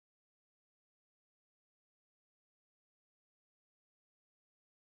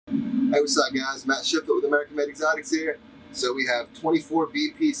Hey, what's up guys? Matt Sheffield with AmericanMadeExotics here. So we have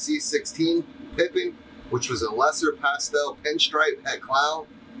 24bpC16 Pippin, which was a lesser Pastel Pinstripe Het Clown,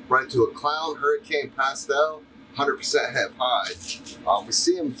 bred to a Clown Hurricane Pastel, 100% Het hide. We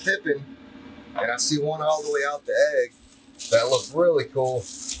see him Pippin, and I see one all the way out the egg that looks really cool.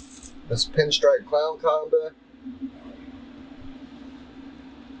 This Pinstripe Clown combo.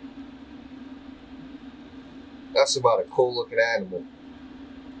 That's about a cool looking animal.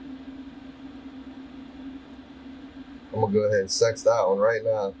 I'm gonna go ahead and sex that one right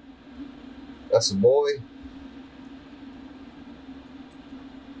now. That's a boy.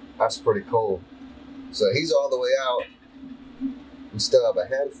 That's pretty cool. So he's all the way out. We still have a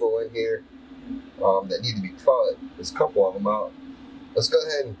handful in here that need to be cut. There's a couple of them out. Let's go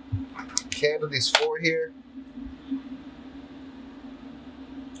ahead and candle these 4 here.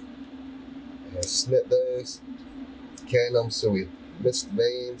 And snip those. Candle them so we miss the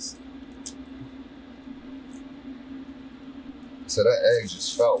veins. So that egg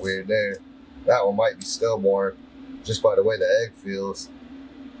just felt weird there. That one might be stillborn just by the way the egg feels.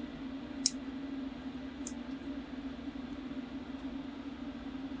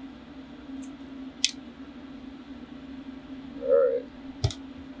 Alright.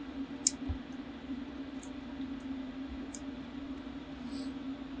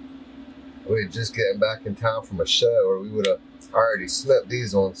 We're just getting back in town from a show, or we would have already snipped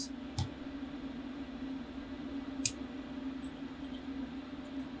these ones.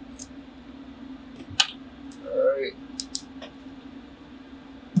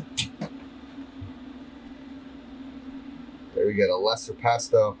 There we get a lesser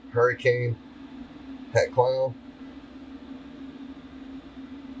Pastel Hurricane Het Clown.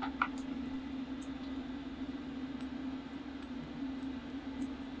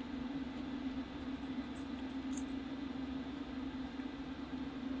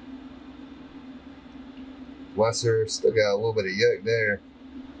 Lesser, still got a little bit of yolk there.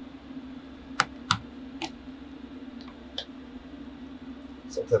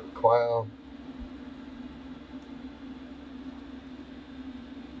 Some type of clown.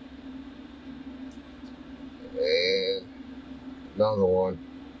 And another one.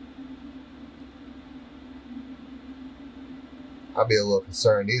 I'd be a little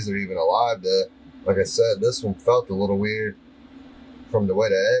concerned these are even alive though. Like I said, this one felt a little weird from the way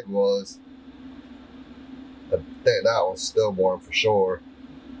the egg was. I think that one's stillborn for sure.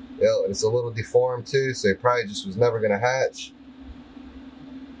 Yeah, and it's a little deformed too, so it probably just was never gonna hatch.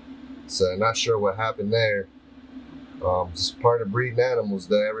 So not sure what happened there. Just part of breeding animals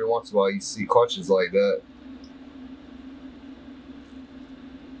though. Every once in a while you see clutches like that.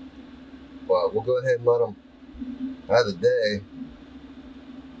 But we'll go ahead and let them have the day.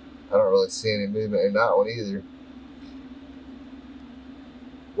 I don't really see any movement in that one either.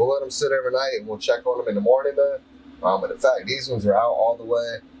 We'll let them sit every night and we'll check on them in the morning though. But in fact, these ones are out all the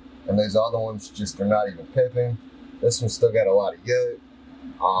way, and those other ones just are not even pipping. This one's still got a lot of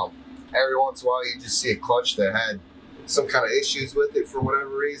yolk. Every once in a while you just see a clutch that had some kind of issues with it for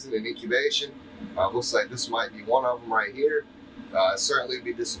whatever reason in incubation. Looks like this might be one of them right here. Certainly would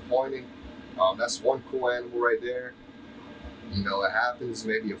be disappointing. That's one cool animal right there. You know, it happens,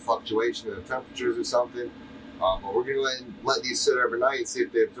 maybe a fluctuation in the temperatures or something. But we're gonna go ahead and let these sit every night and see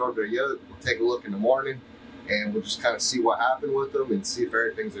if they absorb their yolk. We'll take a look in the morning and we'll just kind of see what happened with them and see if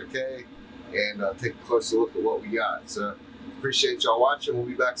everything's okay, and take a closer look at what we got. So appreciate y'all watching. We'll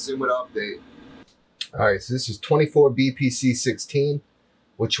be back soon with an update. All right, so this is 24bpC16,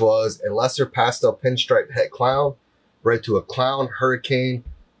 which was a lesser Pastel Pinstripe Het Clown, bred to a Clown Hurricane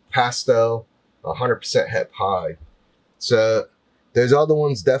Pastel, 100% Het hide. So those other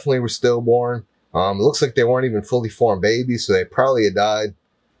ones definitely were stillborn. It looks like they weren't even fully formed babies, so they probably had died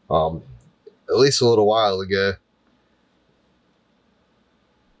at least a little while ago.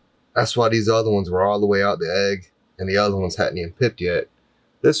 That's why these other ones were all the way out the egg, and the other ones hadn't even pipped yet.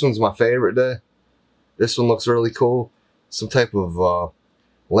 This one's my favorite though. This one looks really cool. Some type of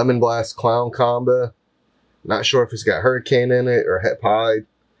Lemonblast Clown combo. Not sure if it's got Hurricane in it or Het hide,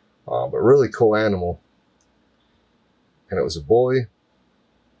 but really cool animal. And it was a boy.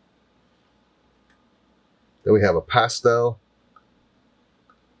 Then we have a Pastel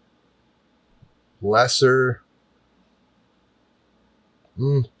lesser,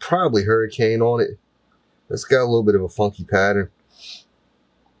 probably Hurricane on it. It's got a little bit of a funky pattern.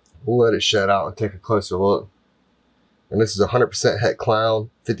 We'll let it shed out and take a closer look. And this is 100% Het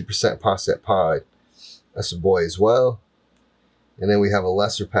Clown, 50% Pastel Pie. That's a boy as well. And then we have a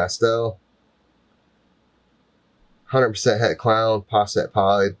lesser Pastel, 100% Het Clown, Pastel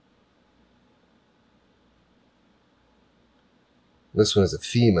Pie. This one is a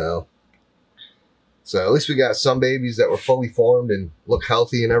female. So at least we got some babies that were fully formed and look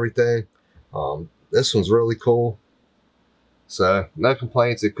healthy and everything. This one's really cool. So no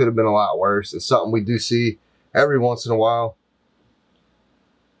complaints. It could have been a lot worse. It's something we do see every once in a while.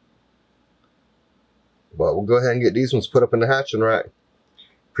 But we'll go ahead and get these ones put up in the hatching rack.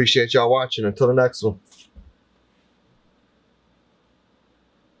 Appreciate y'all watching. Until the next one.